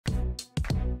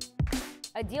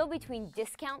A deal between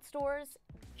discount stores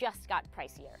just got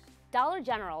pricier. Dollar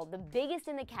General, the biggest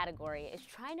in the category, is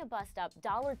trying to bust up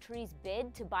Dollar Tree's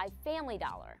bid to buy Family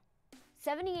Dollar.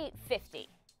 $78.50.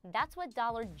 That's what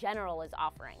Dollar General is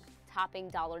offering,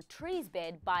 topping Dollar Tree's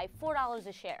bid by $4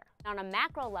 a share. On a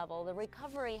macro level, the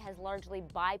recovery has largely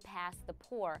bypassed the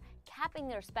poor, capping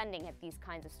their spending at these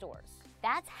kinds of stores.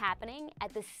 That's happening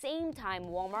at the same time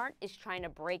Walmart is trying to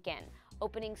break in,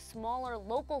 opening smaller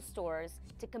local stores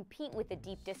to compete with the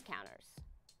deep discounters.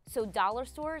 So dollar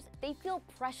stores, they feel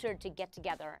pressured to get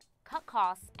together, cut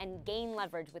costs, and gain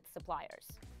leverage with suppliers.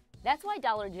 That's why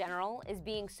Dollar General is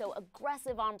being so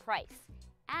aggressive on price.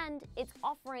 And it's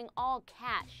offering all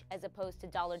cash as opposed to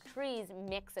Dollar Tree's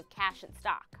mix of cash and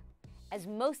stock. As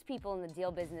most people in the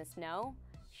deal business know,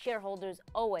 shareholders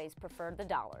always prefer the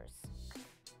dollars.